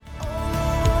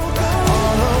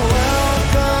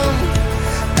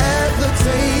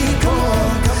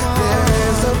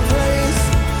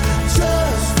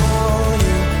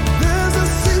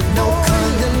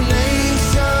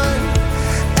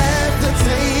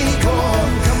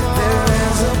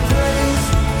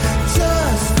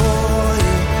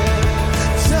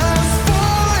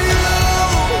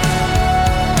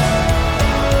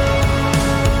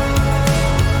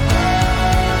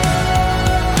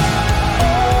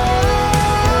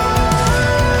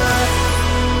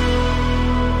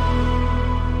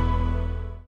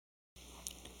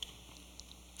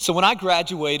So when I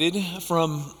graduated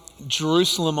from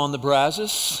Jerusalem on the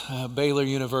Brazos, Baylor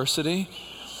University,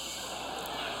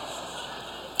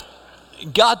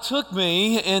 God took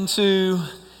me into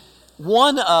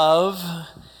one of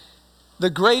the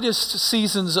greatest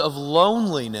seasons of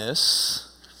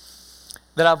loneliness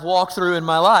that I've walked through in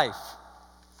my life.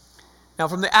 Now,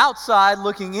 from the outside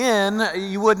looking in,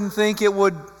 you wouldn't think it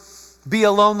would be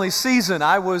a lonely season.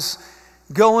 I was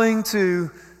going to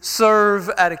serve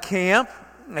at a camp.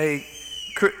 Yes,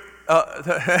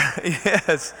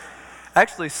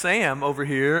 actually Sam over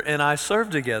here and I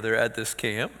served together at this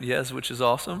camp, yes, which is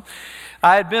awesome.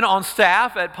 I had been on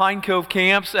staff at Pine Cove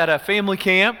Camps at a family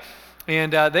camp,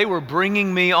 and they were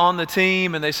bringing me on the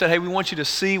team, and they said, hey, we want you to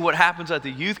see what happens at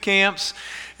the youth camps,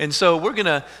 and so we're going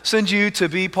to send you to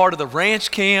be part of the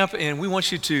ranch camp, and we want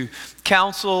you to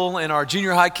counsel in our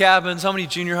junior high cabins. How many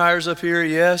junior hires up here?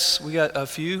 Yes, we got a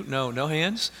few. No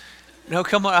hands? No,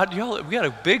 come on, y'all, we got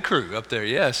a big crew up there,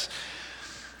 yes.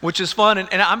 Which is fun,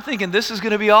 and I'm thinking this is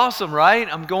going to be awesome, right?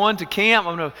 I'm going to camp.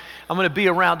 I'm going to be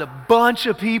around a bunch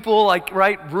of people, like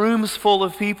rooms full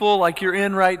of people, like you're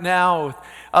in right now, with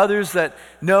others that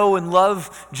know and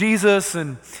love Jesus,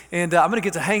 and I'm going to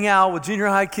get to hang out with junior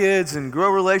high kids and grow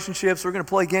relationships. We're going to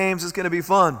play games. It's going to be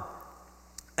fun.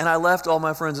 And I left all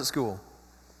my friends at school.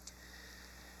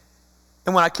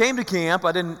 And when I came to camp,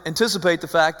 I didn't anticipate the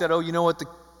fact that, you know what,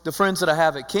 the friends that I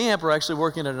have at camp are actually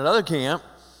working at another camp.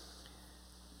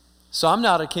 So I'm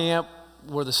not at a camp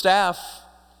where the staff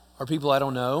are people I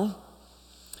don't know.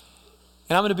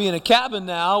 And I'm going to be in a cabin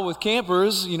now with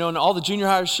campers, and all the junior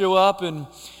hires show up, and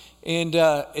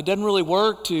it doesn't really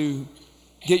work to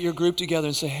get your group together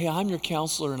and say, hey, I'm your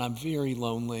counselor and I'm very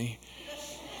lonely.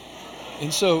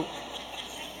 And so,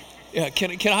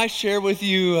 can I share with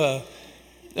you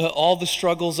all the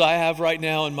struggles I have right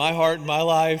now in my heart and my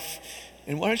life?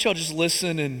 And why don't y'all just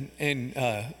listen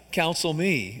and counsel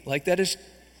me? Like it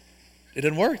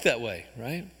didn't work that way,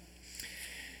 right?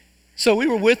 So we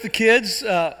were with the kids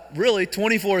really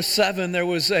 24/7. There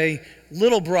was a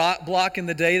little block in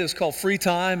the day that was called free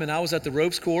time, and I was at the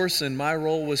ropes course, and my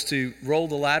role was to roll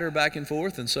the ladder back and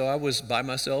forth. And so I was by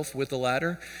myself with the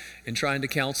ladder and trying to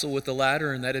counsel with the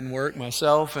ladder, and that didn't work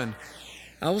myself. And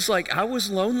I was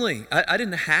lonely. I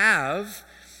didn't have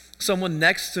someone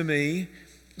next to me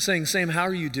saying, Sam, how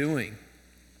are you doing?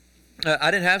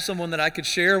 I didn't have someone that I could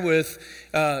share with,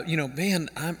 man,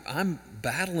 I'm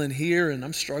battling here and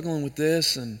I'm struggling with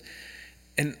this, and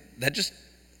that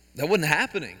wasn't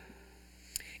happening.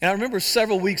 And I remember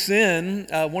several weeks in,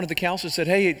 one of the counselors said,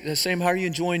 hey, Sam, how are you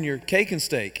enjoying your cake and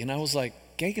steak? And I was like,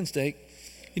 cake and steak?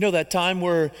 That time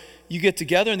where you get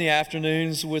together in the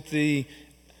afternoons with the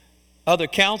other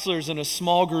counselors in a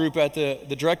small group at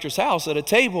the director's house at a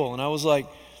table. And I was like,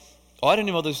 I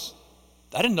didn't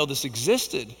know this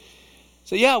existed.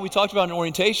 So yeah, we talked about an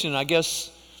orientation, and I guess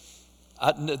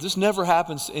this never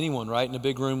happens to anyone, right? In a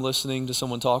big room listening to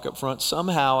someone talk up front.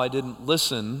 Somehow I didn't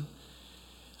listen,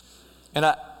 and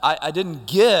I didn't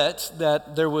get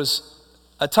that there was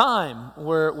a time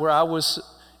where I was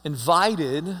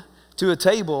invited to a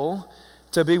table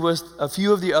to be with a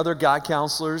few of the other guy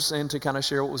counselors and to kind of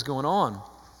share what was going on.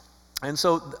 And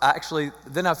so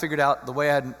then I figured out the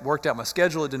way I had worked out my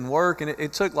schedule, it didn't work, and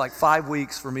it took like 5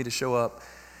 weeks for me to show up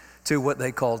to what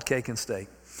they called cake and steak.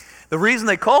 The reason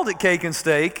they called it cake and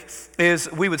steak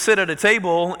is we would sit at a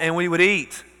table and we would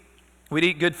eat. We'd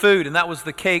eat good food, and that was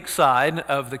the cake side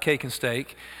of the cake and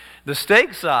steak. The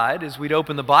steak side is we'd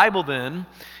open the Bible then,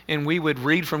 and we would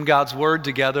read from God's Word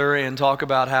together and talk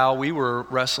about how we were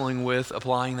wrestling with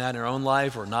applying that in our own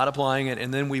life or not applying it,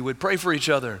 and then we would pray for each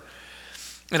other.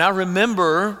 And I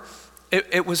remember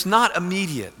it was not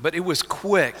immediate, but it was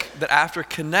quick that after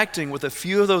connecting with a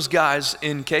few of those guys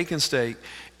in cake and steak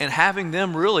and having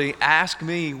them really ask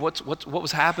me what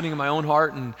was happening in my own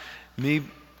heart, and me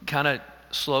kind of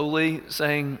slowly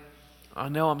saying, I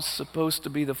know I'm supposed to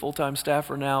be the full-time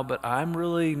staffer now, but I'm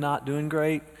really not doing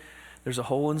great. There's a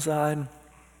hole inside.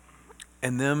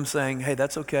 And them saying, hey,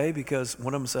 that's okay, because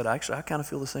one of them said, actually, I kind of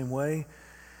feel the same way.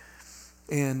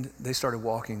 And they started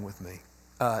walking with me.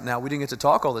 Now, we didn't get to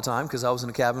talk all the time because I was in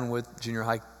a cabin with junior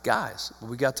high guys. But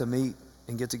we got to meet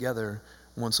and get together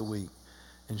once a week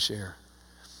and share.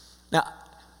 Now,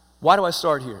 why do I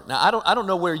start here? Now, I don't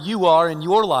know where you are in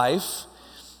your life,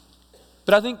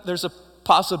 but I think there's a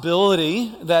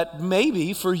possibility that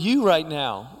maybe for you right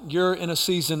now, you're in a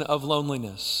season of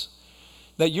loneliness.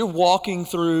 That you're walking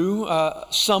through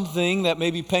something that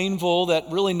may be painful that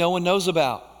really no one knows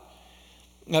about.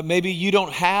 Maybe you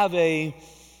don't have a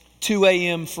 2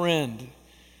 a.m. friend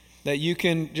that you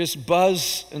can just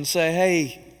buzz and say,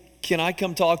 hey, can I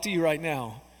come talk to you right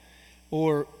now?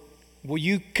 Or will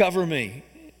you cover me?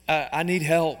 I need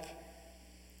help.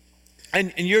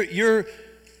 And you're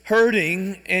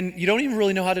hurting, and you don't even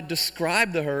really know how to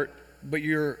describe the hurt, but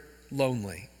you're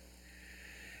lonely.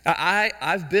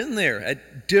 I've been there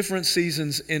at different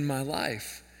seasons in my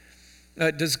life.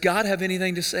 Does God have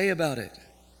anything to say about it?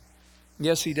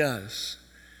 Yes, He does.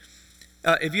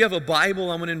 If you have a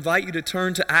Bible, I'm going to invite you to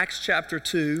turn to Acts chapter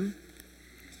 2.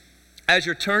 As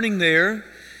you're turning there,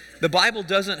 the Bible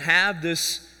doesn't have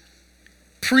this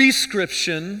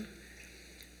prescription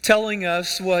telling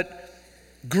us what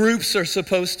groups are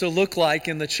supposed to look like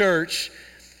in the church,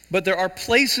 but there are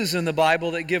places in the Bible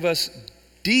that give us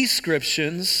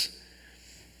descriptions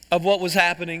of what was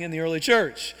happening in the early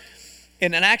church.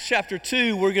 And in Acts chapter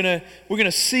 2, we're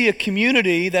gonna see a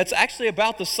community that's actually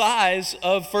about the size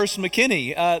of First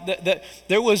McKinney.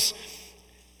 There was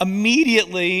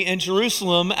immediately in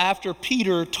Jerusalem after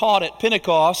Peter taught at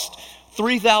Pentecost,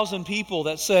 3,000 people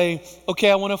that say,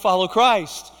 okay, I want to follow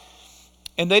Christ.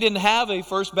 And they didn't have a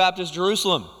First Baptist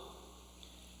Jerusalem.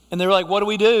 And they were like, what do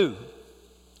we do?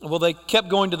 Well, they kept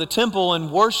going to the temple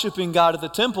and worshiping God at the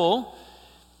temple.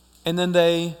 And then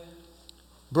they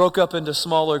broke up into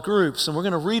smaller groups. And we're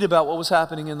going to read about what was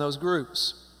happening in those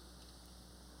groups.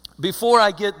 Before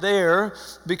I get there,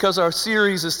 because our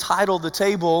series is titled The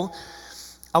Table,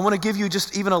 I want to give you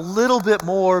just even a little bit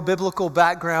more biblical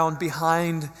background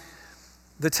behind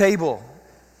the table.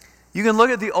 You can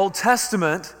look at the Old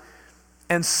Testament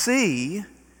and see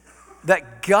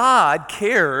that God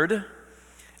cared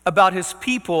about His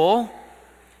people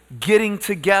getting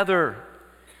together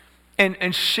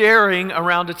and sharing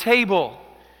around a table.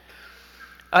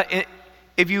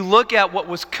 If you look at what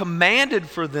was commanded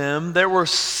for them, there were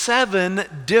 7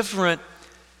 different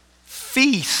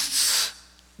feasts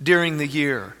during the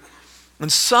year.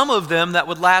 And some of them that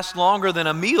would last longer than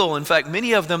a meal. In fact,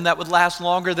 many of them that would last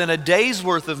longer than a day's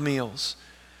worth of meals.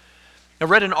 I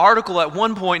read an article at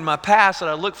one point in my past that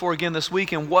I looked for again this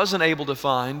week and wasn't able to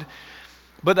find,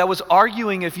 but that was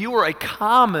arguing if you were a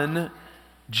common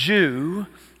Jew,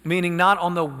 meaning not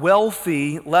on the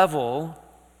wealthy level,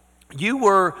 you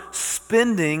were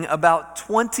spending about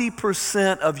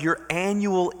 20% of your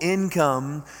annual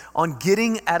income on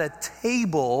getting at a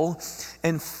table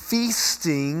and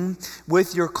feasting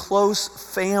with your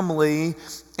close family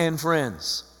and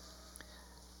friends.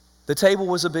 The table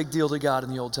was a big deal to God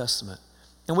in the Old Testament.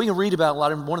 And we can read about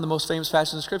one of the most famous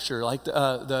passages in Scripture, like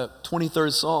the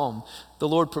 23rd Psalm. The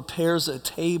Lord prepares a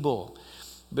table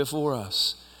before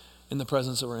us in the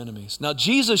presence of our enemies. Now,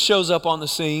 Jesus shows up on the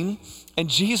scene, and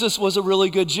Jesus was a really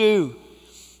good Jew.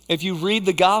 If you read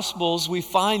the Gospels, we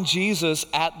find Jesus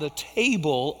at the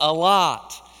table a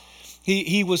lot.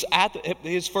 He was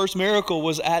his first miracle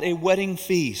was at a wedding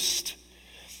feast.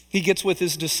 He gets with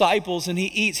his disciples and he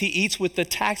eats with the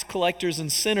tax collectors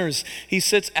and sinners. He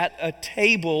sits at a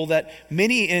table that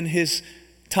many in his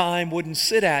time wouldn't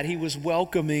sit at. He was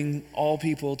welcoming all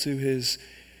people to his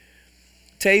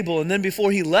table. And then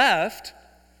before he left,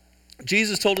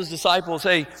 Jesus told his disciples,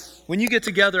 hey, when you get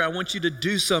together, I want you to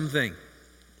do something.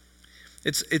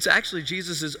 It's actually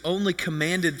Jesus' only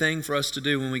commanded thing for us to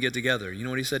do when we get together. You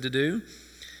know what he said to do?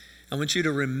 I want you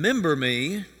to remember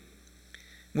me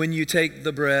when you take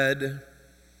the bread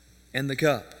and the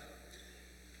cup.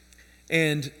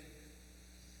 And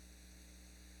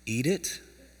eat it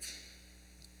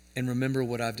and remember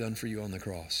what I've done for you on the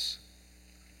cross.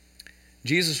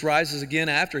 Jesus rises again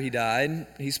after he died.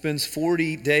 He spends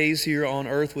 40 days here on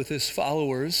earth with his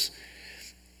followers.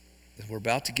 We're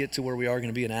about to get to where we are going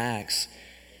to be in Acts.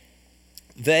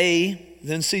 They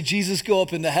then see Jesus go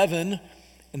up into heaven,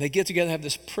 and they get together and have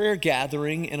this prayer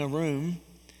gathering in a room.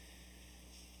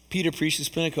 Peter preaches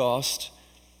Pentecost.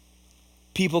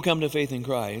 People come to faith in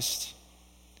Christ.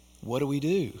 What do we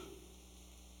do?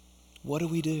 What do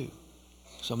we do?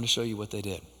 So I'm going to show you what they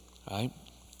did. All right?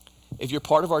 If you're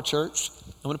part of our church,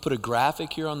 I'm going to put a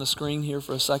graphic here on the screen here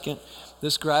for a second.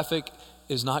 This graphic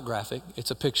is not graphic.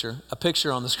 It's a picture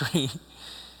on the screen.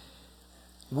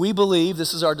 We believe,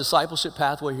 this is our discipleship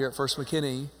pathway here at First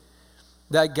McKinney,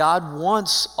 that God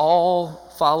wants all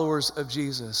followers of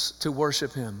Jesus to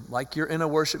worship him. Like you're in a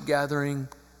worship gathering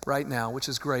right now, which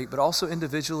is great, but also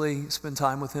individually spend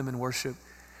time with him in worship.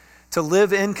 To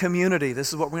live in community, this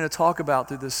is what we're going to talk about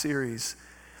through this series.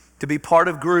 To be part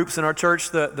of groups in our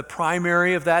church, the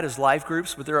primary of that is life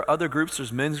groups, but there are other groups.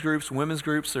 There's men's groups, women's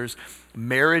groups, there's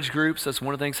marriage groups. That's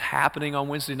one of the things happening on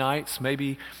Wednesday nights.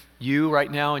 Maybe you right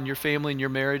now and your family and your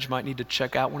marriage might need to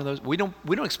check out one of those. We don't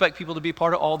expect people to be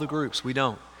part of all the groups. We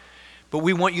don't. But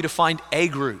we want you to find a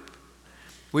group.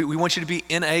 We want you to be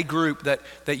in a group that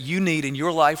you need in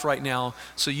your life right now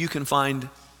so you can find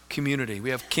community. We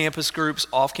have campus groups,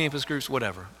 off-campus groups,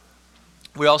 whatever.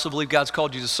 We also believe God's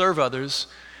called you to serve others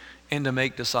and to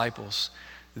make disciples.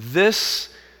 This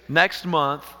next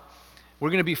month, we're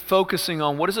going to be focusing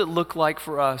on what does it look like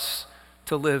for us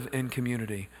to live in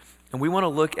community. And we want to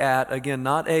look at, again,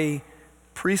 not a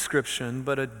prescription,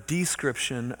 but a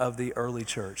description of the early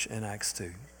church in Acts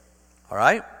 2. All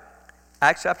right?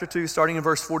 Acts chapter 2, starting in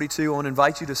verse 42, I want to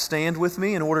invite you to stand with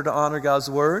me in order to honor God's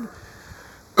word.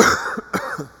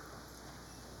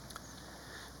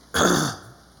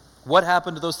 What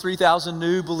happened to those 3,000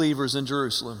 new believers in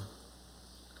Jerusalem?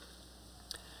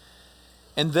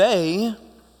 And they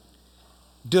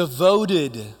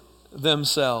devoted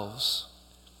themselves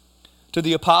to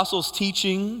the apostles'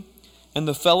 teaching and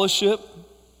the fellowship,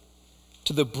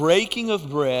 to the breaking of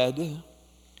bread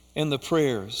and the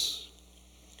prayers.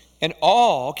 And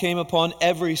awe came upon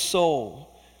every soul,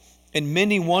 and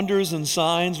many wonders and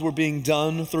signs were being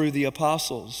done through the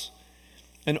apostles.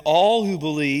 And all who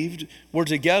believed were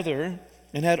together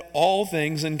and had all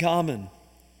things in common.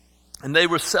 And they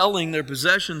were selling their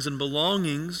possessions and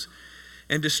belongings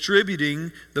and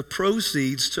distributing the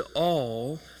proceeds to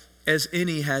all as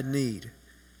any had need.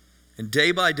 And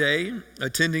day by day,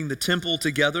 attending the temple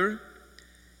together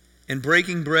and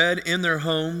breaking bread in their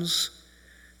homes,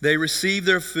 they received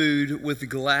their food with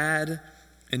glad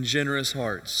and generous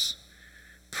hearts,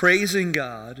 praising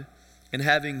God and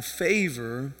having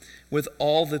favor with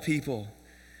all the people.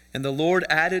 And the Lord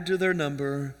added to their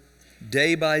number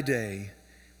day by day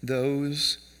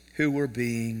those who were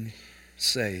being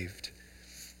saved.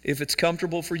 If it's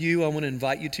comfortable for you, I want to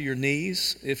invite you to your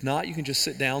knees. If not, you can just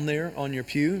sit down there on your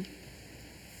pew.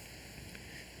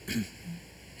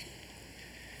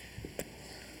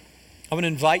 I want to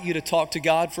invite you to talk to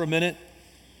God for a minute.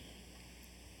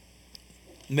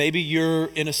 Maybe you're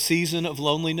in a season of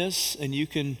loneliness and you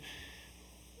can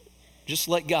just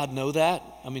let God know that.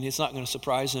 I mean, it's not going to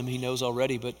surprise him. He knows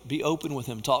already, but be open with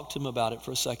him. Talk to him about it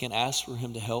for a second. Ask for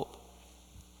him to help.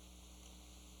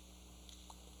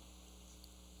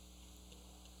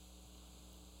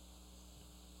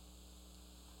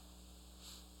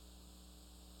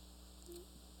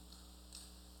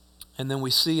 And then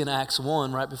we see in Acts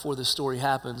 1, right before this story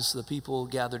happens, the people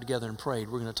gathered together and prayed.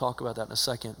 We're going to talk about that in a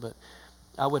second, but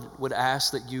I would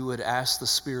ask that you would ask the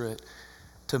Spirit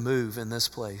to move in this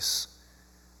place.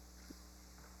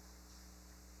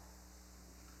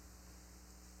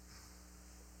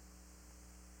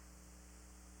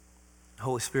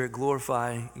 Holy Spirit,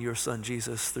 glorify your Son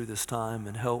Jesus through this time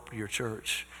and help your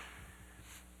church.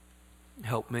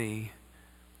 Help me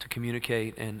to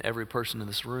communicate, and every person in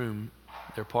this room,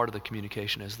 they're part of the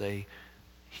communication as they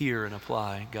hear and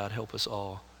apply. God, help us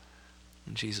all.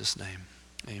 In Jesus' name,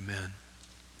 amen.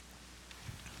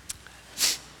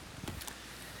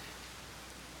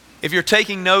 If you're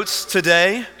taking notes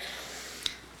today,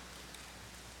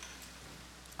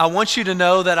 I want you to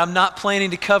know that I'm not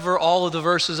planning to cover all of the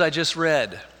verses I just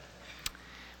read.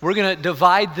 We're going to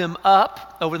divide them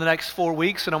up over the next 4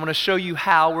 weeks, and I'm going to show you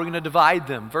how we're going to divide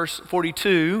them. Verse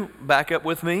 42, back up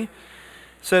with me,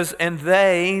 says, and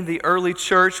they, the early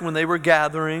church, when they were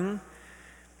gathering,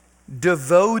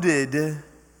 devoted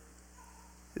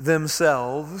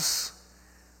themselves.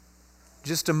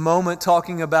 Just a moment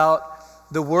talking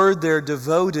about the word there,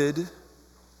 devoted.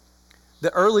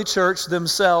 The early church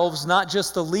themselves, not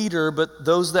just the leader, but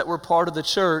those that were part of the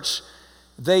church,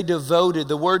 they devoted.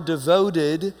 The word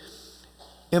devoted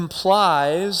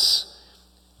implies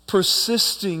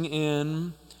persisting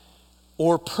in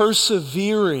or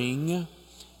persevering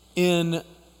in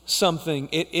something.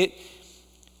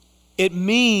 It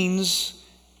means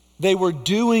they were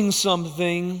doing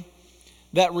something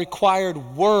that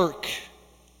required work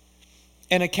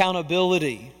and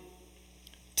accountability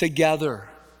together.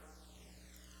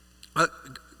 A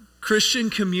Christian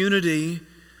community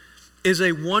is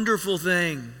a wonderful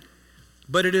thing,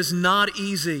 but it is not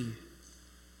easy.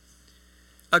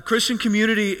 A Christian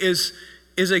community is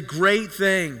a great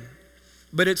thing,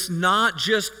 but it's not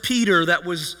just Peter that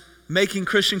was making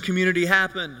Christian community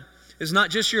happen. It's not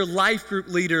just your life group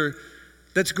leader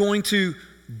that's going to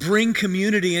bring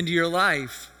community into your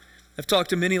life. I've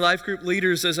talked to many life group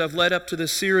leaders as I've led up to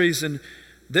this series, and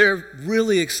they're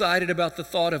really excited about the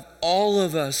thought of all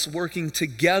of us working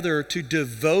together to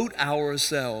devote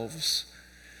ourselves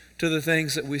to the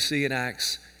things that we see in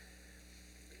Acts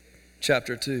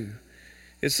chapter 2.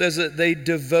 It says that they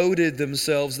devoted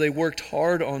themselves. They worked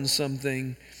hard on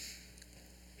something.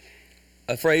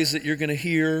 A phrase that you're going to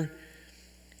hear,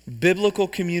 biblical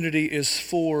community is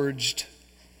forged,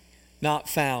 not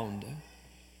found.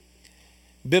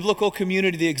 Biblical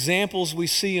community, the examples we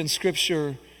see in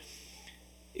Scripture,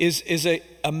 is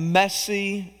a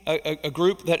messy, a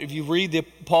group that if you read the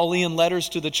Pauline letters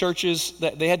to the churches,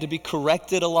 that they had to be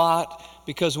corrected a lot,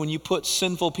 because when you put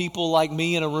sinful people like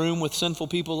me in a room with sinful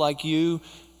people like you,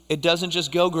 it doesn't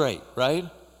just go great, right?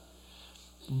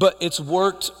 But it's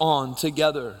worked on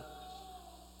together.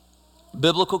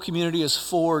 Biblical community is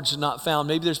forged, not found.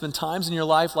 Maybe there's been times in your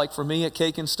life, like for me at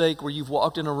Cake and Steak, where you've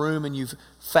walked in a room and you've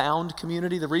found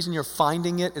community. The reason you're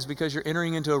finding it is because you're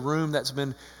entering into a room that's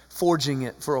been forging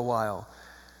it for a while.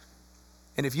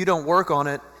 And if you don't work on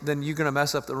it, then you're going to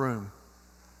mess up the room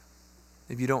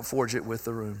if you don't forge it with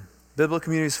the room. Biblical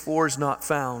community is forged, not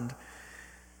found.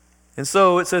 And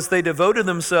so it says they devoted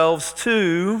themselves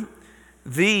to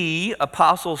the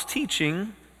apostles'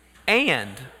 teaching and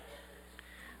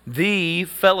the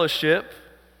fellowship,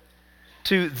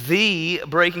 to the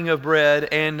breaking of bread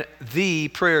and the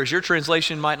prayers. Your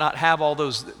translation might not have all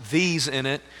those these in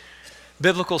it.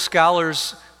 Biblical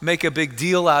scholars make a big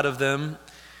deal out of them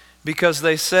because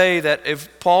they say that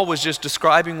if Paul was just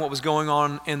describing what was going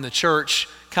on in the church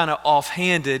kind of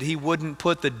offhanded, he wouldn't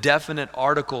put the definite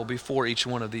article before each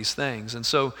one of these things. And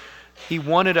so he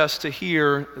wanted us to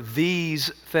hear these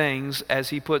things as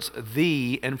he puts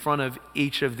the in front of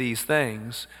each of these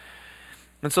things.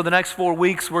 And so the next 4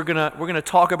 weeks we're gonna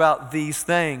talk about these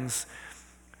things.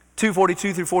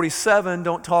 2:42 through 47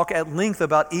 don't talk at length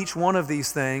about each one of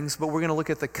these things, but we're gonna look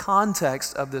at the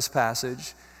context of this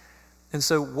passage. And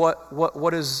so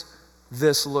what does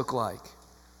this look like?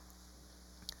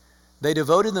 They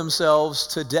devoted themselves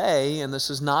today, and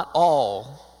this is not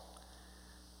all.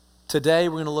 Today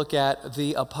we're going to look at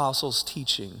the apostles'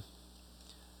 teaching.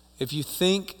 If you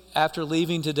think after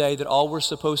leaving today that all we're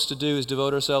supposed to do is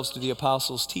devote ourselves to the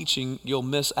apostles' teaching, you'll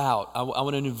miss out. I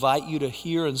want to invite you to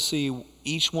hear and see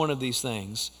each one of these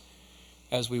things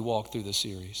as we walk through the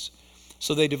series.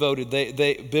 So they devoted.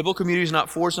 Biblical community is not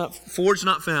forged,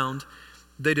 not found.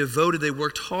 They devoted. They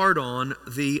worked hard on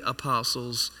the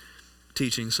apostles'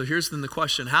 teaching. So here's then the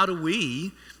question: how do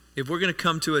we, if we're going to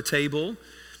come to a table?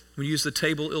 We use the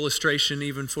table illustration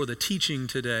even for the teaching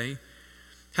today.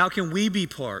 How can we be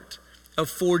part of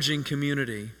forging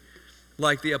community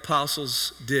like the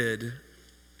apostles did,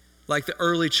 like the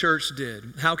early church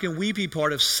did? How can we be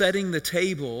part of setting the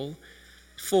table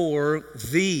for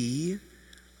the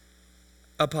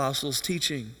apostles'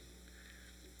 teaching?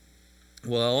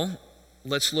 Well,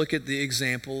 let's look at the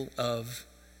example of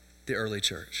the early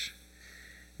church.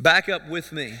 Back up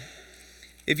with me.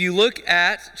 If you look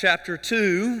at chapter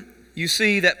 2, you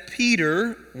see that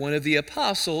Peter, one of the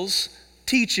apostles,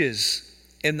 teaches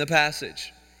in the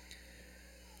passage.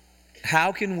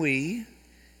 How can we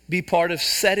be part of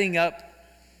setting up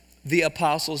the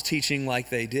apostles' teaching like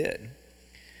they did?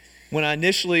 When I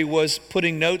initially was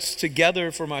putting notes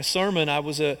together for my sermon, I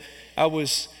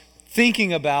was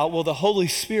thinking about, well, the Holy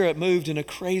Spirit moved in a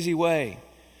crazy way.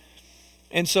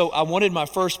 And so I wanted my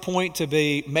first point to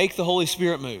be, make the Holy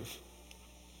Spirit move.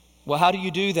 Well, how do you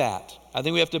do that? I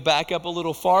think we have to back up a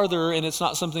little farther, and it's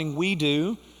not something we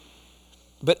do.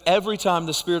 But every time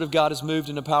the Spirit of God has moved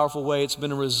in a powerful way, it's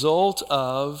been a result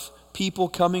of people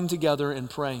coming together and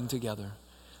praying together.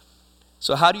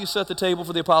 So how do you set the table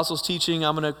for the apostles' teaching?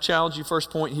 I'm going to challenge you, first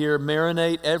point here,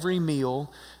 marinate every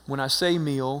meal. When I say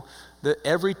meal, that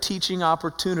every teaching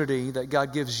opportunity that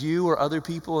God gives you or other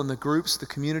people in the groups, the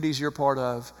communities you're part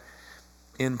of,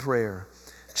 in prayer.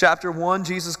 Chapter 1,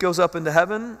 Jesus goes up into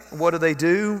heaven. What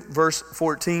do? Verse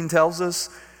 14 tells us,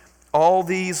 all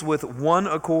these with one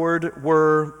accord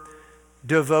were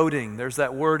devoting. There's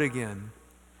that word again.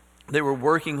 They were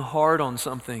working hard on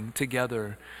something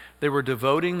together. They were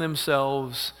devoting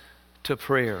themselves to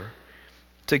prayer,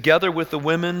 together with the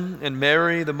women and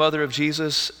Mary, the mother of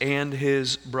Jesus, and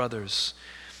his brothers.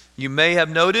 You may have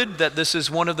noted that this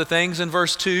is one of the things in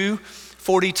verse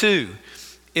 2:42.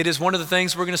 It is one of the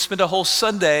things we're going to spend a whole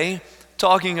Sunday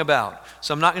talking about.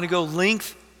 So I'm not going to go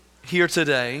length here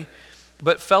today,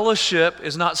 but fellowship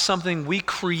is not something we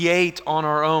create on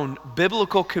our own.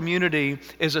 Biblical community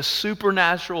is a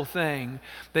supernatural thing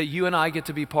that you and I get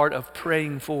to be part of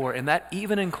praying for, and that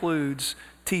even includes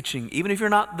teaching. Even if you're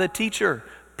not the teacher,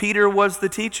 Peter was the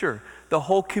teacher. The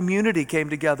whole community came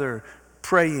together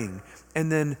praying,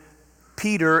 and then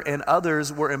Peter and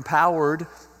others were empowered.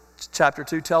 Chapter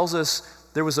 2 tells us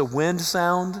there was a wind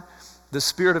sound. The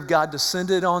Spirit of God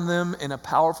descended on them in a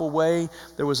powerful way.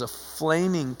 There was a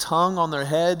flaming tongue on their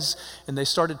heads, and they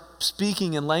started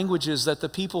speaking in languages that the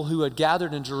people who had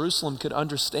gathered in Jerusalem could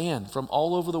understand from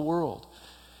all over the world.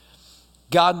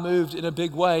 God moved in a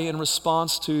big way in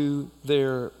response to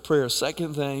their prayer.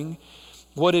 Second thing,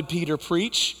 what did Peter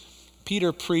preach?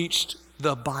 Peter preached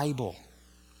the Bible.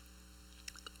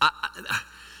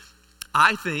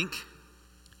 I think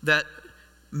that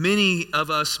many of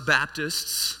us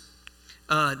Baptists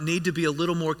need to be a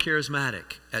little more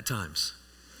charismatic at times,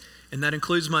 and that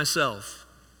includes myself.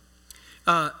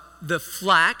 The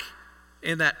flack,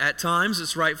 and that at times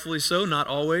it's rightfully so, not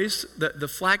always, the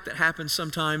flack that happens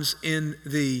sometimes in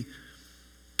the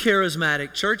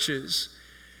charismatic churches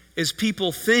is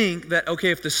people think that,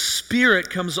 okay, if the Spirit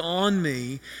comes on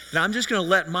me, then I'm just going to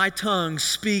let my tongue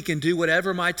speak and do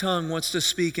whatever my tongue wants to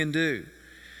speak and do.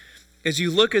 As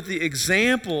you look at the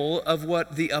example of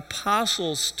what the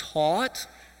apostles taught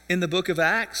in the book of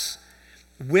Acts,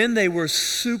 when they were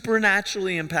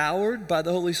supernaturally empowered by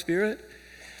the Holy Spirit,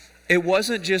 it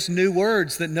wasn't just new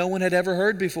words that no one had ever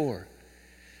heard before.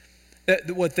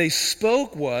 What they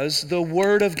spoke was the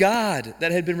Word of God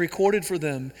that had been recorded for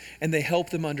them, and they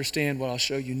helped them understand what I'll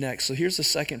show you next. So here's the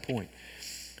second point.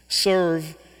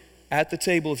 Serve at the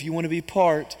table. If you want to be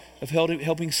part of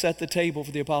helping set the table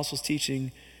for the apostles'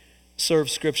 teaching, serve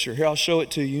Scripture. Here, I'll show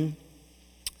it to you.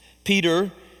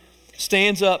 Peter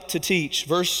stands up to teach.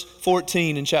 Verse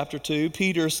 14 in chapter 2,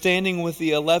 Peter, standing with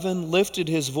the 11, lifted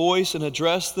his voice and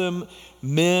addressed them,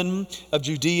 "Men of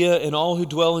Judea and all who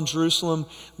dwell in Jerusalem,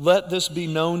 let this be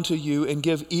known to you and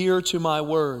give ear to my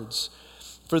words.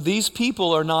 For these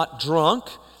people are not drunk,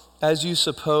 as you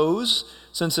suppose,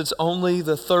 since it's only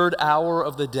the third hour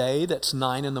of the day, that's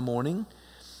 9 in the morning.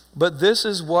 But this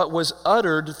is what was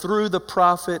uttered through the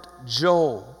prophet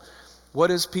Joel." What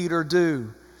does Peter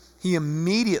do? He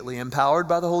immediately, empowered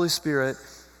by the Holy Spirit,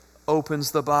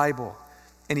 opens the Bible.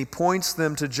 And he points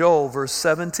them to Joel, verse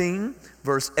 17,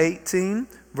 verse 18,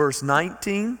 verse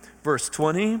 19, verse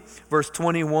 20, verse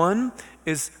 21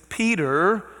 is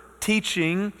Peter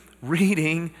teaching,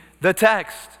 reading the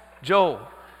text, Joel.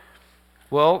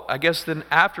 Well, I guess then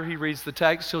after he reads the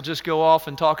text, he'll just go off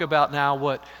and talk about now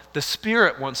what the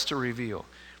Spirit wants to reveal.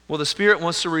 Well, the Spirit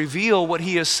wants to reveal what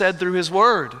he has said through his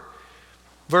word.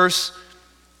 Verse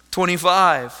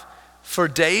 25, for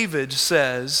David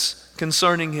says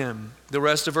concerning him. The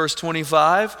rest of verse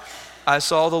 25, I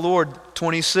saw the Lord.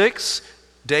 26,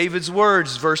 David's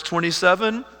words. Verse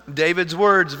 27, David's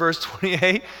words. Verse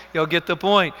 28, you'll get the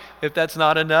point if that's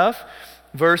not enough.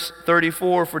 Verse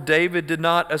 34, for David did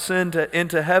not ascend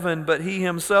into heaven, but he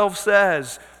himself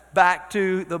says, back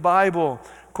to the Bible,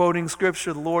 quoting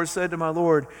Scripture, the Lord said to my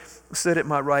Lord, sit at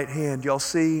my right hand. Y'all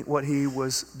see what he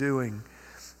was doing.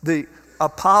 The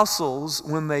apostles,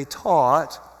 when they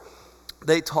taught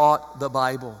the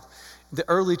Bible. The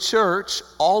early church,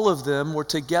 all of them were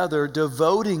together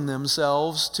devoting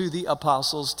themselves to the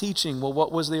apostles' teaching. Well,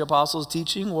 what was the apostles'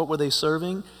 teaching? What were they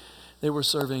serving? They were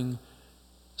serving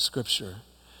Scripture.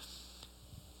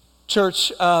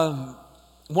 Church,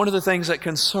 one of the things that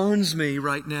concerns me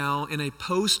right now in a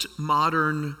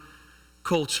postmodern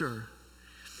culture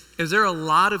is there are a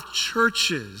lot of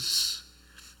churches,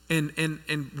 and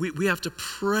we have to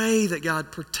pray that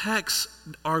God protects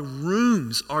our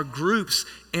rooms, our groups,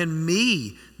 and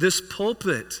me, this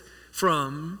pulpit,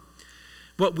 from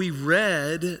what we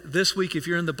read this week, if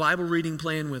you're in the Bible reading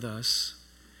plan with us.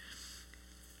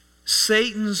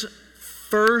 Satan's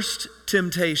first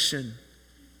temptation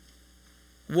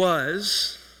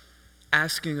was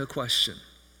asking a question.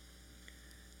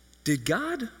 Did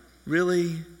God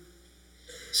really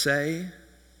say?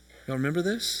 Y'all remember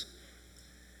this?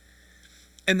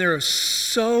 And there are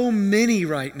so many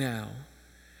right now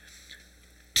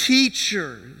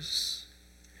teachers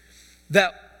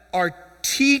that are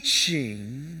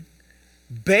teaching,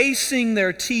 basing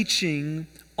their teaching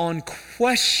on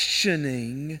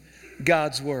questioning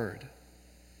God's word.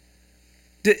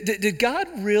 Did God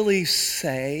really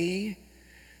say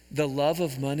the love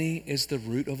of money is the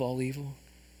root of all evil?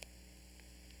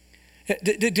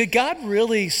 Did God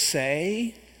really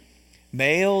say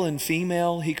male and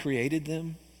female, he created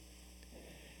them?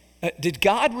 Did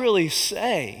God really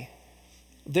say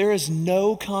there is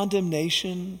no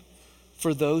condemnation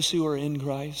for those who are in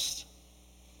Christ?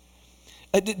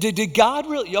 Did God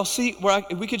really, y'all see,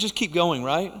 we could just keep going,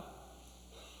 right?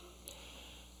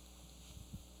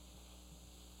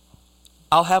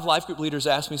 I'll have life group leaders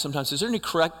ask me sometimes, is there any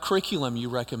curriculum you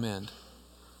recommend?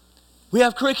 We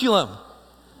have curriculum.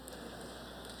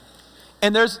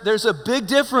 And there's a big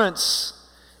difference.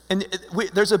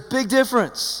 There's a big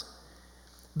difference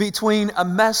between a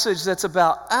message that's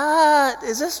about,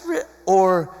 is this real?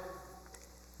 Or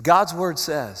God's word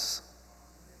says.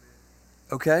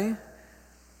 Okay?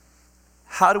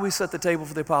 How do we set the table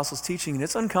for the apostles' teaching? And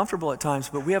it's uncomfortable at times,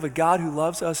 but we have a God who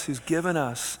loves us, who's given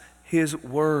us his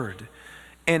word.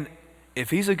 And if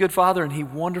he's a good father, and he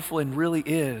wonderful and really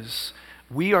is,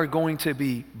 we are going to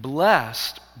be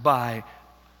blessed by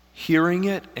hearing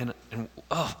it and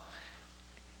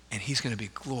and he's going to be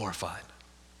glorified.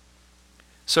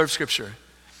 Serve Scripture.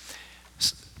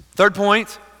 Third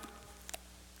point,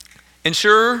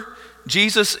 ensure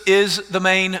Jesus is the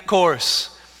main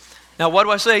course. Now, what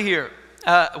do I say here?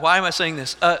 Why am I saying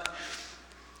this?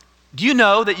 Do you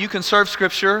know that you can serve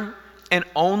Scripture and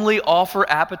only offer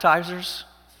appetizers?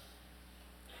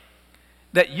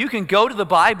 That you can go to the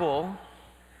Bible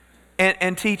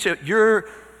and teach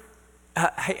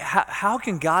how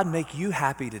can God make you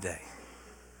happy today?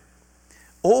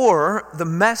 Or the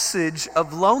message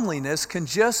of loneliness can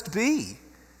just be,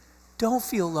 don't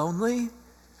feel lonely,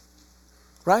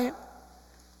 right?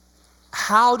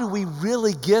 How do we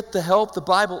really get the help the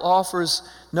Bible offers?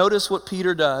 Notice what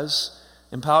Peter does.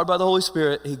 Empowered by the Holy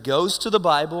Spirit, he goes to the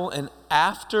Bible, and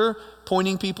after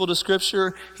pointing people to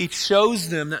Scripture, he shows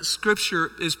them that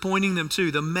Scripture is pointing them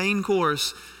to the main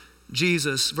course,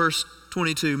 Jesus. Verse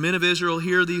 22, men of Israel,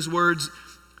 hear these words.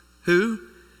 Who?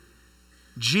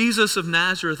 Jesus of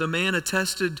Nazareth, a man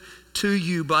attested to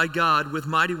you by God with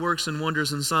mighty works and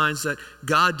wonders and signs that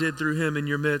God did through him in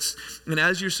your midst. And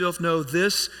as yourself know,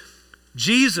 this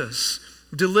Jesus,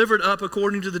 delivered up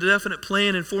according to the definite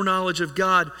plan and foreknowledge of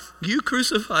God, you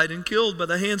crucified and killed by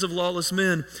the hands of lawless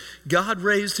men. God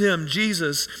raised him,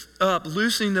 Jesus, up,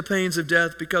 loosing the pains of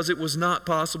death because it was not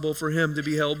possible for him to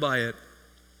be held by it.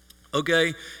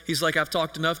 Okay, he's like, I've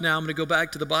talked enough now. I'm going to go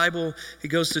back to the Bible. He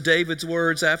goes to David's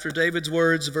words. After David's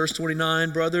words, verse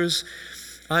 29, brothers,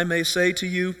 I may say to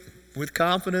you with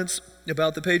confidence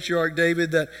about the patriarch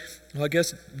David that, well, I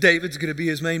guess David's going to be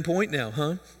his main point now,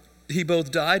 huh? He both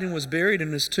died and was buried,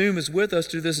 and his tomb is with us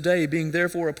to this day, being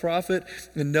therefore a prophet,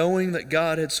 and knowing that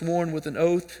God had sworn with an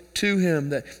oath to him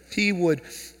that he would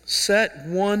set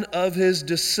one of his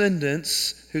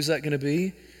descendants, who's that going to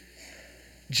be?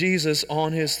 Jesus,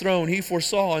 on his throne. He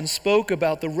foresaw and spoke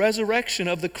about the resurrection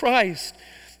of the Christ,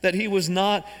 that he was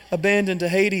not abandoned to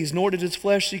Hades, nor did his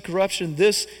flesh see corruption.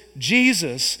 This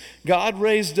Jesus God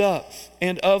raised up,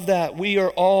 and of that we are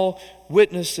all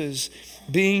witnesses,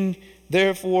 being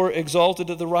therefore exalted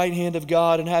at the right hand of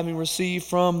God, and having received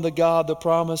from the God the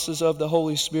promises of the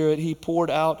Holy Spirit, he poured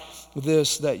out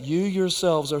this that you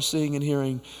yourselves are seeing and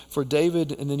hearing. For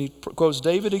David, and then he quotes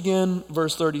David again,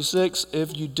 verse 36,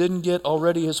 if you didn't get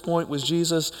already, his point was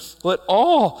Jesus. Let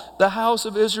all the house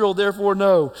of Israel therefore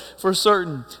know for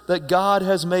certain that God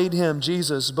has made him,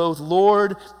 Jesus, both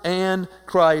Lord and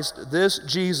Christ, this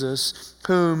Jesus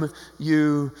whom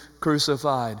you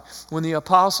crucified. When the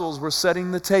apostles were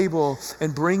setting the table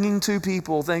and bringing to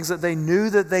people things that they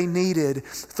knew that they needed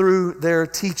through their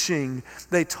teaching,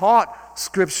 they taught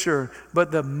Scripture,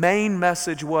 but the main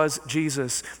message was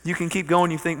Jesus. You can keep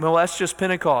going. You think, well, that's just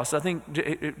Pentecost. I think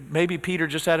maybe Peter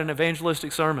just had an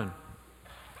evangelistic sermon.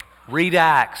 Read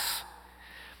Acts.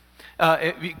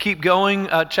 Keep going.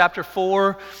 Chapter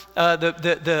 4,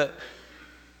 the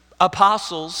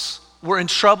apostles were in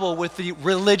trouble with the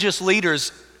religious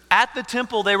leaders at the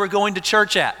temple they were going to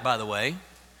church at, by the way.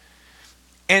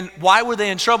 And why were they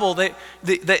in trouble?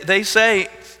 They say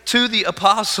to the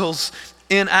apostles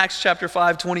in Acts chapter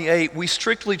 5:28, we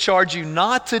strictly charge you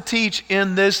not to teach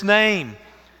in this name.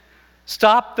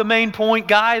 Stop the main point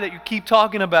guy that you keep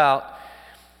talking about.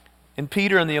 And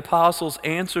Peter and the apostles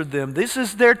answered them. This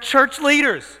is their church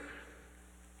leaders.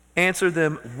 Answered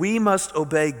them, we must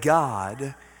obey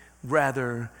God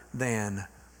rather than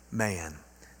man.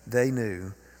 They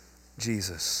knew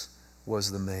Jesus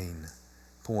was the main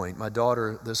point. My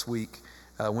daughter this week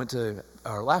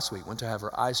last week went to have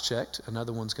her eyes checked.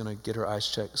 Another one's going to get her eyes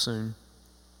checked soon.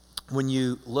 When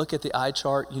you look at the eye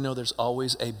chart, you know there's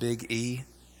always a big E.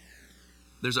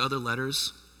 There's other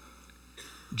letters.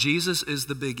 Jesus is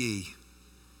the big E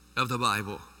of the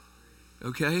Bible.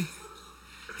 Okay?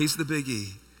 He's the big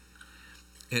E.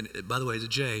 And by the way, it's a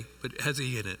J, but it has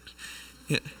E in it.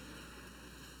 Yeah.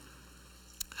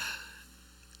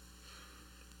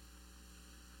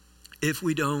 If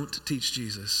we don't teach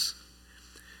Jesus,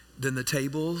 then the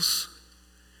tables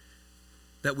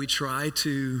that we try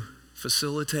to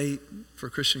facilitate for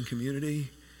Christian community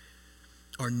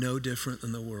are no different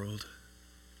than the world.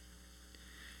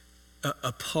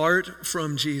 Apart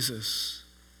from Jesus,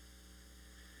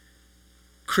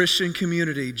 Christian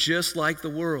community, just like the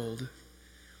world,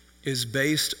 is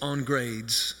based on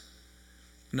grades,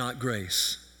 not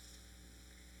grace.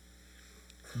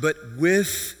 But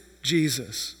with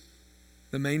Jesus,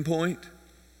 the main point,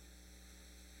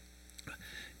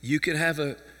 you could have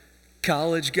a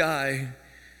college guy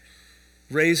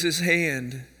raise his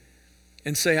hand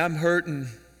and say, I'm hurting.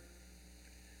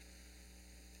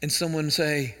 And someone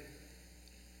say,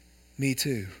 me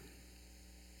too.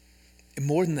 And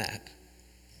more than that,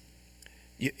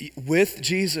 with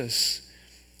Jesus,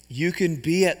 you can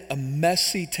be at a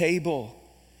messy table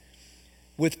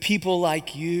with people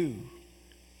like you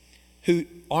who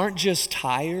aren't just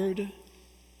tired,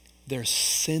 they're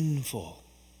sinful.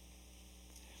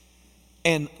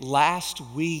 And last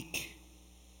week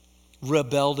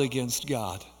rebelled against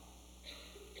God.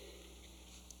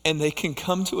 And they can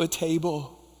come to a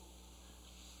table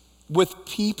with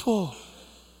people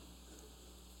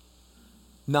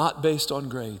not based on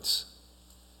grades,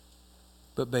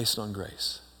 but based on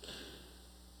grace.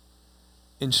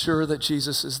 Ensure that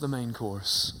Jesus is the main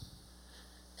course.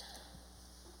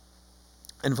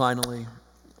 And finally,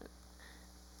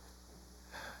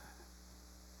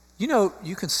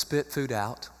 you can spit food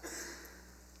out.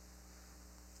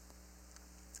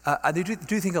 I do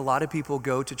think a lot of people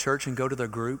go to church and go to their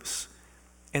groups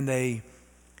and they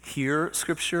hear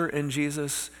scripture in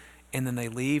Jesus and then they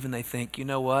leave and they think, you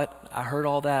know what? I heard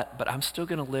all that, but I'm still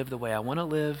going to live the way I want to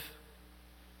live.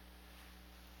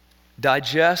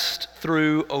 Digest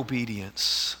through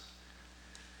obedience.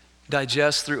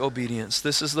 Digest through obedience.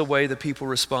 This is the way the people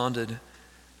responded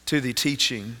to the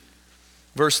teaching.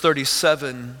 Verse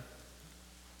 37,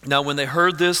 now when they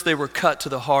heard this, they were cut to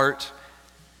the heart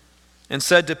and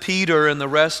said to Peter and the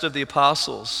rest of the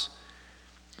apostles,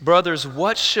 brothers,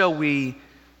 what shall we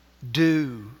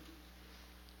do?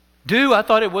 Do, I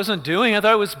thought it wasn't doing. I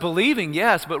thought it was believing,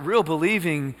 yes, but real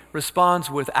believing responds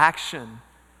with action.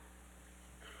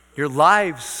 Your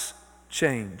lives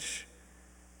change.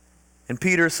 And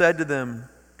Peter said to them,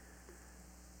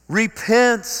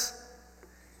 repent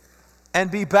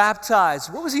and be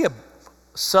baptized. What was he, a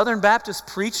Southern Baptist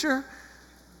preacher?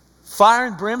 Fire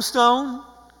and brimstone?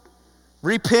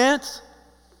 Repent.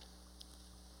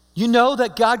 You know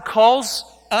that God calls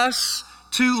us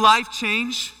to life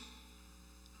change.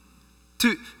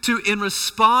 To in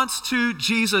response to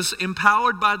Jesus,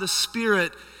 empowered by the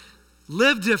Spirit,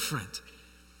 live different.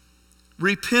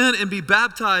 Repent and be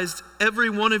baptized,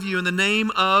 every one of you, in the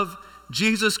name of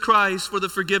Jesus Christ for the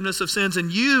forgiveness of sins,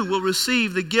 and you will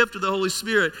receive the gift of the Holy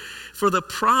Spirit. For the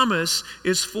promise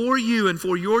is for you and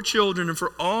for your children and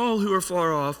for all who are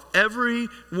far off, every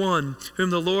one whom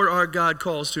the Lord our God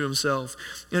calls to himself.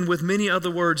 And with many other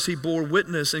words he bore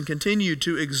witness and continued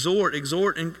to exhort.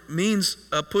 Exhort means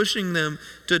pushing them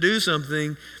to do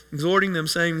something, exhorting them,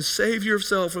 saying, save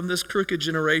yourself from this crooked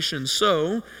generation.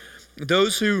 So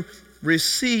those who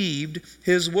received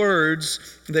his words,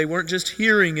 they weren't just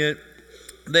hearing it,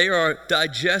 they are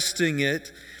digesting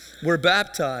it, were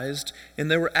baptized, and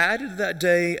there were added that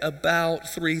day about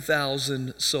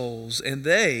 3,000 souls, and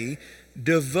they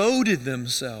devoted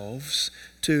themselves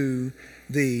to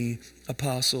the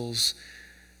apostles'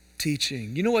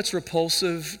 teaching. You know what's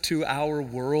repulsive to our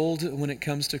world when it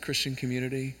comes to Christian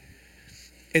community?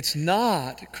 It's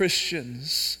not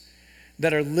Christians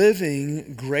that are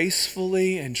living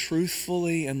gracefully and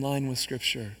truthfully in line with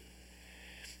Scripture.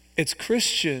 It's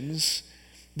Christians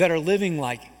that are living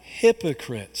like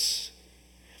hypocrites,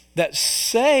 that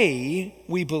say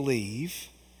we believe,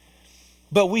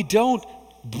 but we don't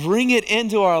bring it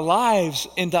into our lives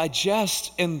and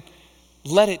digest and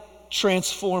let it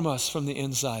transform us from the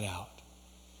inside out.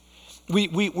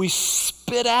 We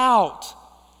spit out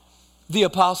the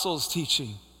apostles'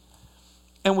 teaching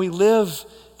and we live.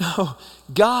 No,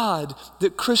 God, the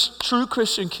true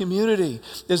Christian community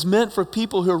is meant for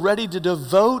people who are ready to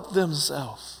devote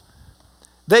themselves.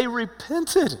 They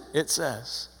repented, it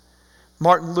says.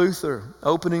 Martin Luther,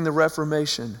 opening the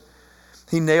Reformation,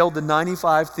 he nailed the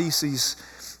 95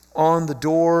 Theses on the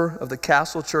door of the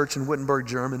Castle Church in Wittenberg,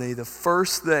 Germany. The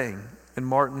first thing in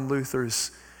Martin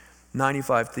Luther's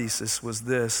 95 Thesis was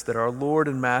this, that our Lord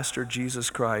and Master Jesus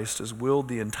Christ has willed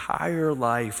the entire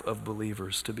life of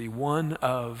believers to be one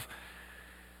of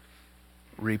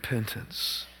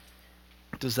repentance.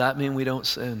 Does that mean we don't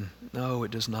sin? No,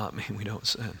 it does not mean we don't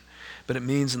sin. But it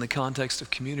means in the context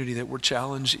of community that we're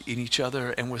challenging each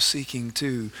other and we're seeking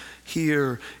to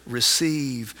hear,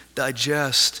 receive,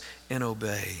 digest, and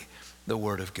obey the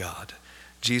Word of God.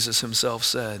 Jesus himself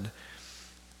said,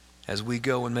 as we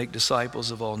go and make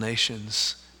disciples of all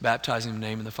nations, baptizing in the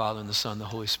name of the Father and the Son and the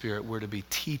Holy Spirit, we're to be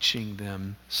teaching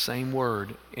them, same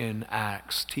word in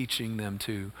Acts, teaching them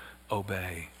to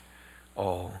obey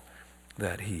all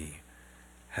that he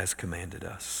has commanded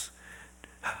us.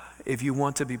 If you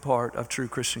want to be part of true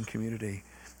Christian community,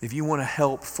 if you want to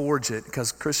help forge it,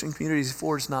 because Christian community is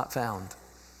forged, not found,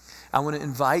 I want to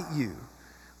invite you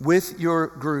with your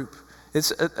group.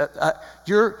 It's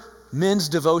your men's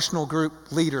devotional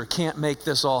group leader can't make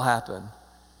this all happen.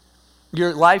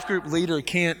 Your life group leader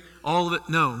can't all of it.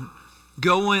 No.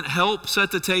 Go and help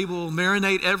set the table,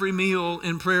 marinate every meal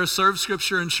in prayer, serve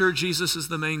Scripture, ensure Jesus is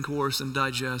the main course, and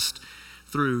digest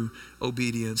through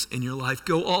obedience in your life.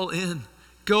 Go all in.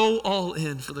 Go all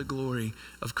in for the glory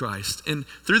of Christ. And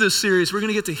through this series, we're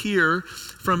going to get to hear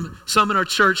from some in our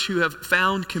church who have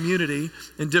found community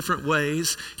in different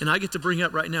ways. And I get to bring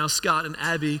up right now Scott and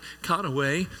Abby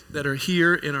Conaway that are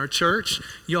here in our church.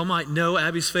 Y'all might know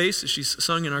Abby's face as she's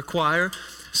sung in our choir.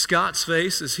 Scott's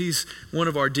face as he's one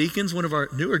of our deacons, one of our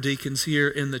newer deacons here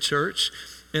in the church.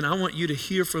 And I want you to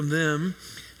hear from them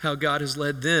how God has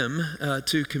led them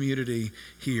to community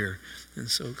here. And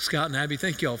so Scott and Abby,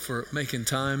 thank y'all for making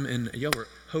time. And y'all were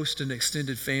hosting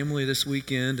extended family this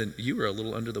weekend, and you were a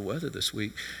little under the weather this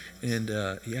week. And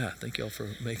thank y'all for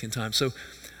making time. So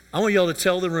I want y'all to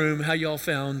tell the room how y'all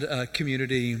found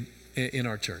community in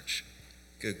our church.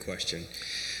 Good question.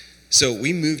 So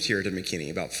we moved here to McKinney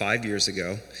about 5 years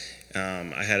ago.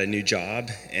 I had a new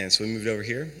job, and so we moved over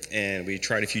here, and we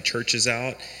tried a few churches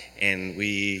out, and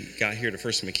we got here to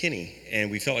First McKinney,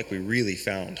 and we felt like we really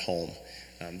found home.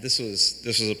 This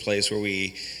was a place where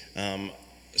we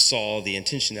saw the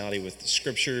intentionality with the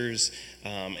scriptures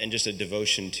and just a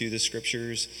devotion to the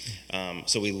scriptures.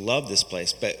 So we loved this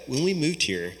place. But when we moved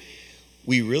here,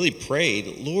 we really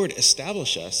prayed, Lord,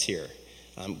 establish us here.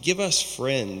 Give us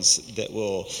friends that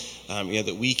will,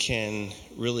 that we can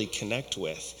really connect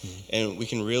with, and we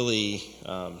can really,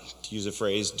 to use a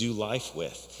phrase, do life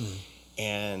with.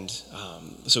 And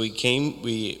so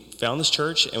we found this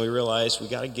church, and we realized we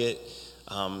got to get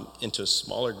into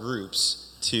smaller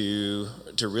groups to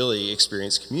really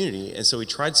experience community. And so we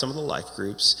tried some of the life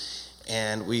groups,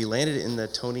 and we landed in the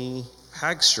Tony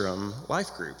Hagstrom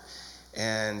life group,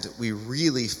 and we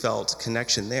really felt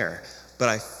connection there. But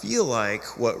I feel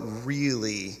like what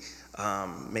really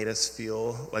made us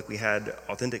feel like we had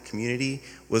authentic community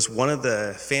was one of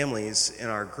the families in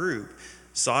our group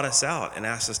sought us out and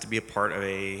asked us to be a part of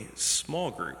a small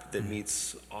group that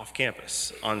meets off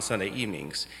campus on Sunday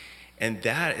evenings. And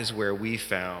that is where we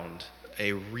found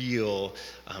a real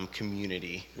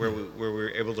community, where we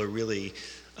were able to really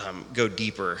go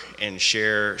deeper and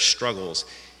share struggles.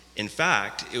 In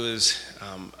fact, it was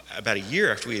about a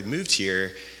year after we had moved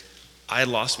here, I had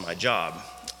lost my job.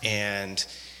 And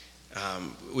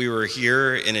we were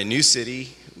here in a new city.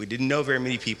 We didn't know very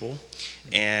many people,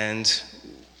 and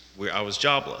I was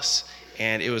jobless.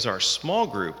 And it was our small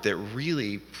group that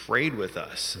really prayed with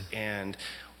us and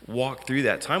walked through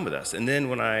that time with us. And then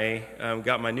when I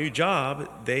got my new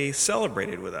job, they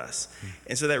celebrated with us.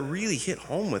 And so that really hit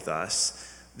home with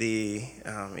us, the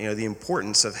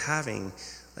importance of having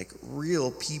like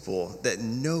real people that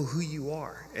know who you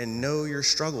are and know your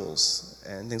struggles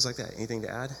and things like that. Anything to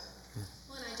add?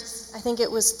 Well, I think it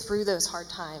was through those hard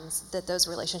times that those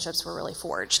relationships were really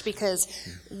forged, because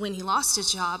when he lost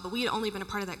his job, we had only been a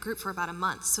part of that group for about a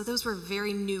month. So those were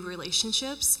very new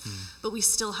relationships, but we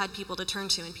still had people to turn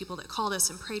to and people that called us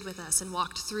and prayed with us and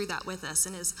walked through that with us.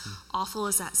 And as awful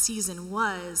as that season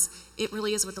was, it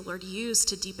really is what the Lord used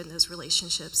to deepen those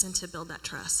relationships and to build that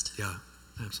trust. Yeah,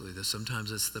 absolutely.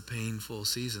 Sometimes it's the painful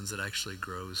seasons that actually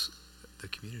grows the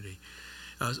community.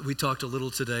 We talked a little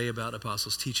today about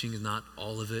Apostles' teaching, and not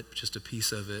all of it, just a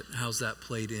piece of it. How's that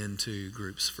played into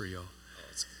groups for y'all?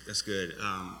 That's good.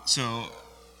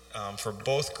 For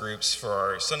both groups, for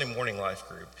our Sunday morning life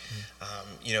group,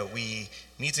 we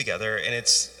meet together, and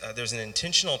there's an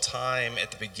intentional time at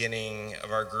the beginning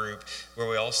of our group where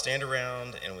we all stand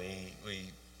around and we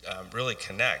really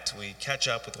connect. We catch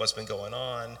up with what's been going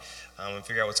on and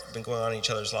figure out what's been going on in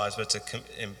each other's lives, but it's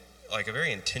a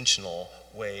very intentional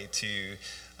way to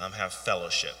have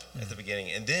fellowship at the beginning.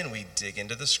 And then we dig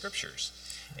into the scriptures,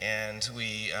 and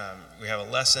we have a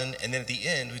lesson, and then at the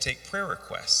end we take prayer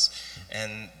requests.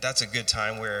 And that's a good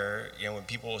time where when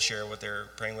people share what they're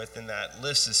praying with, then that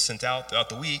list is sent out throughout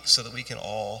the week so that we can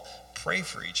all pray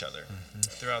for each other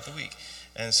throughout the week.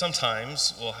 And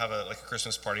sometimes we'll have a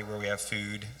Christmas party where we have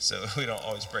food, so we don't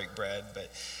always break bread,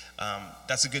 but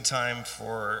that's a good time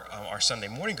for our Sunday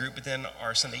morning group. But then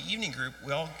our Sunday evening group,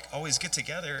 we all always get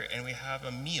together and we have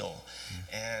a meal,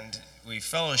 and we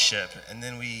fellowship, and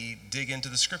then we dig into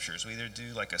the scriptures. We either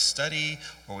do like a study,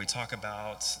 or we talk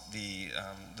about the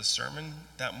sermon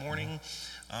that morning,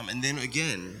 and then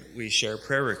again we share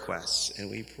prayer requests and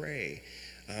we pray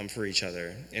for each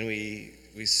other, and we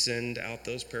send out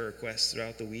those prayer requests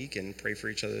throughout the week and pray for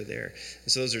each other there.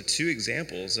 And so those are two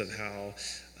examples of how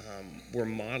we're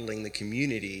modeling the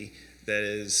community that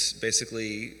is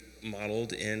basically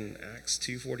modeled in Acts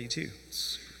 2:42.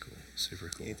 Super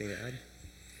cool. Anything to add?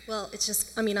 Well, it's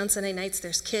just, on Sunday nights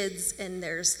there's kids and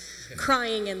there's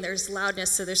crying and there's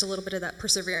loudness, so there's a little bit of that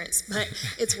perseverance, but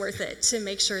it's worth it to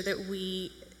make sure that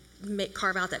we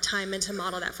carve out that time and to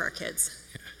model that for our kids.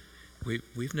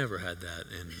 We've never had that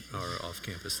in our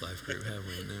off-campus life group, have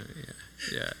we? No,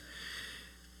 yeah.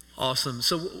 Awesome.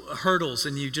 So hurdles,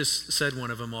 and you just said one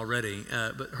of them already,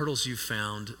 but hurdles you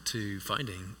found to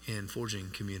finding and forging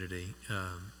community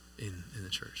in the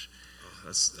church. Oh,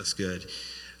 that's good.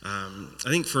 I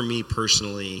think for me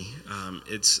personally,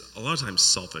 it's a lot of times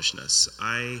selfishness.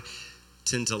 I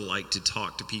tend to like to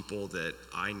talk to people that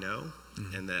I know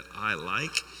and that I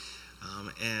like.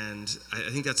 And I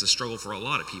think that's a struggle for a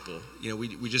lot of people.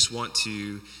 We just want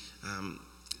to,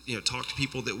 talk to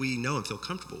people that we know and feel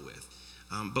comfortable with.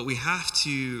 But we have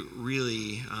to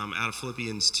really, out of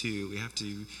Philippians 2, we have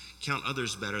to count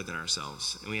others better than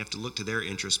ourselves. And we have to look to their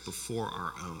interests before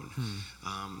our own.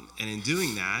 And in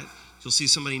doing that, you'll see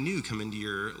somebody new come into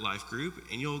your life group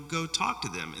and you'll go talk to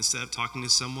them instead of talking to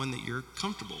someone that you're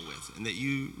comfortable with and that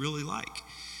you really like.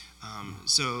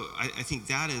 So I think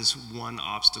that is one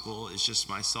obstacle, is just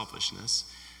my selfishness.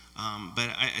 But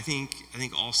I think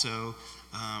also,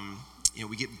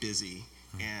 we get busy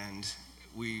and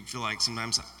we feel like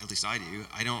sometimes, at least I do,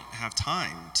 I don't have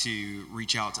time to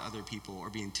reach out to other people or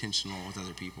be intentional with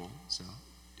other people. So,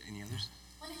 any others?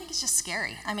 Well, I think it's just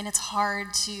scary. I mean, it's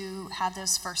hard to have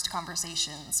those first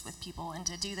conversations with people and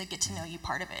to do the get to know you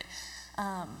part of it.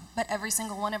 But every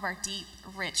single one of our deep,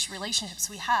 rich relationships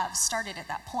we have started at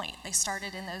that point. They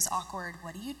started in those awkward,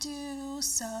 what do you do?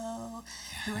 So,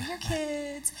 who are your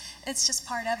kids? It's just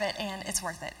part of it, and it's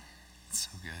worth it. It's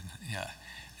so good, yeah.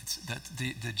 It's that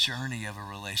the journey of a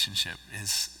relationship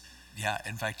is,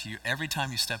 in fact, every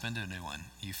time you step into a new one,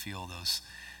 you feel those,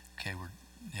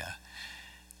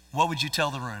 What would you tell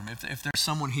the room? If there's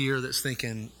someone here that's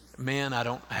thinking, man, I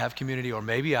don't have community, or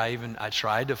maybe I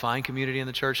tried to find community in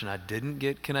the church and I didn't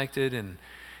get connected,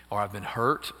 or I've been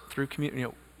hurt through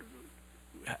community,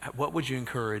 what would you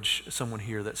encourage someone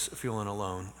here that's feeling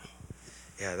alone?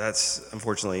 Yeah, that's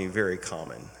unfortunately very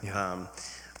common. Yeah.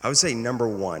 I would say number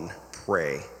one,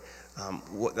 pray.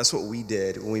 That's what we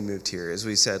did when we moved here, is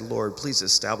we said, Lord, please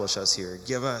establish us here.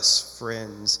 Give us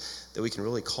friends that we can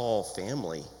really call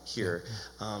family here.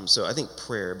 So I think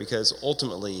prayer, because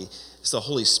ultimately it's the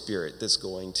Holy Spirit that's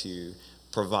going to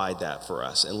provide that for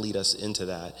us and lead us into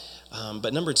that.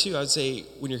 But number two, I would say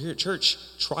when you're here at church,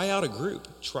 try out a group.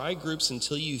 Try groups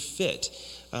until you fit.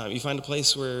 You find a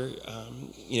place where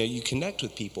you connect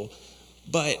with people.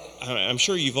 But I'm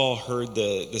sure you've all heard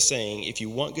the saying, if you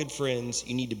want good friends,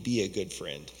 you need to be a good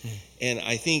friend. And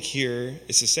I think here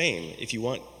it's the same. If you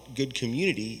want good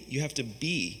community, you have to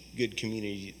be good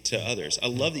community to others. I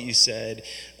love that you said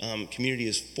community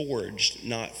is forged,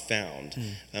 not found.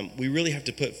 We really have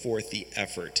to put forth the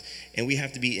effort, and we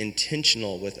have to be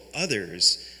intentional with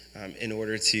others in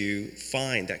order to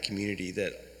find that community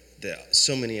that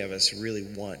so many of us really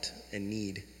want and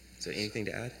need. So anything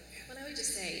to add?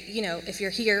 Just say, if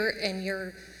you're here and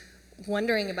you're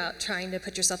wondering about trying to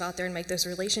put yourself out there and make those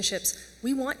relationships,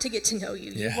 we want to get to know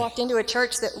you. Yeah. You've walked into a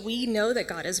church that we know that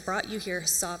God has brought you here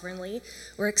sovereignly.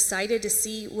 We're excited to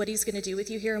see what he's going to do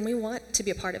with you here, and we want to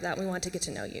be a part of that. We want to get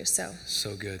to know you. So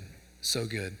good. So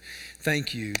good.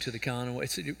 Thank you to the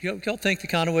Conaways. Y'all thank the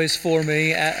Conaways for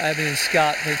me. Abby and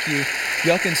Scott, thank you.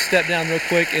 Y'all can step down real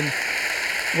quick. And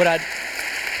what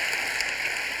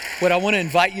I want to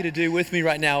invite you to do with me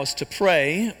right now is to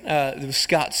pray.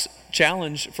 Scott's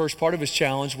challenge, first part of his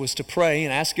challenge, was to pray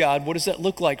and ask God, what does that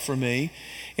look like for me?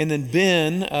 And then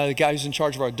Ben, the guy who's in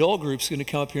charge of our adult group, is going to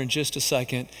come up here in just a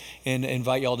second and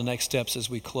invite y'all to next steps as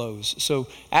we close. So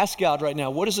ask God right now,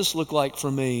 what does this look like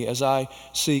for me as I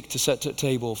seek to set the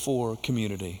table for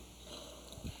community?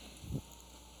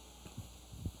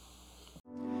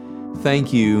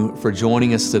 Thank you for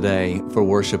joining us today for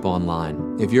Worship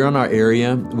Online. If you're in our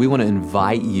area, we want to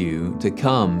invite you to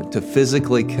come to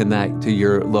physically connect to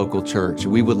your local church.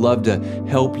 We would love to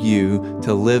help you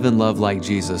to live and love like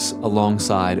Jesus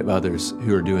alongside of others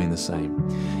who are doing the same.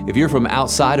 If you're from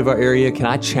outside of our area, can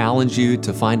I challenge you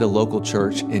to find a local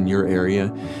church in your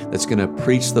area that's going to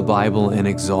preach the Bible and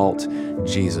exalt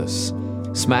Jesus?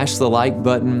 Smash the like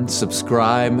button,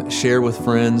 subscribe, share with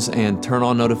friends, and turn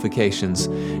on notifications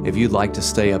if you'd like to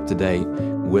stay up to date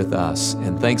with us.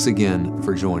 And thanks again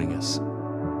for joining us.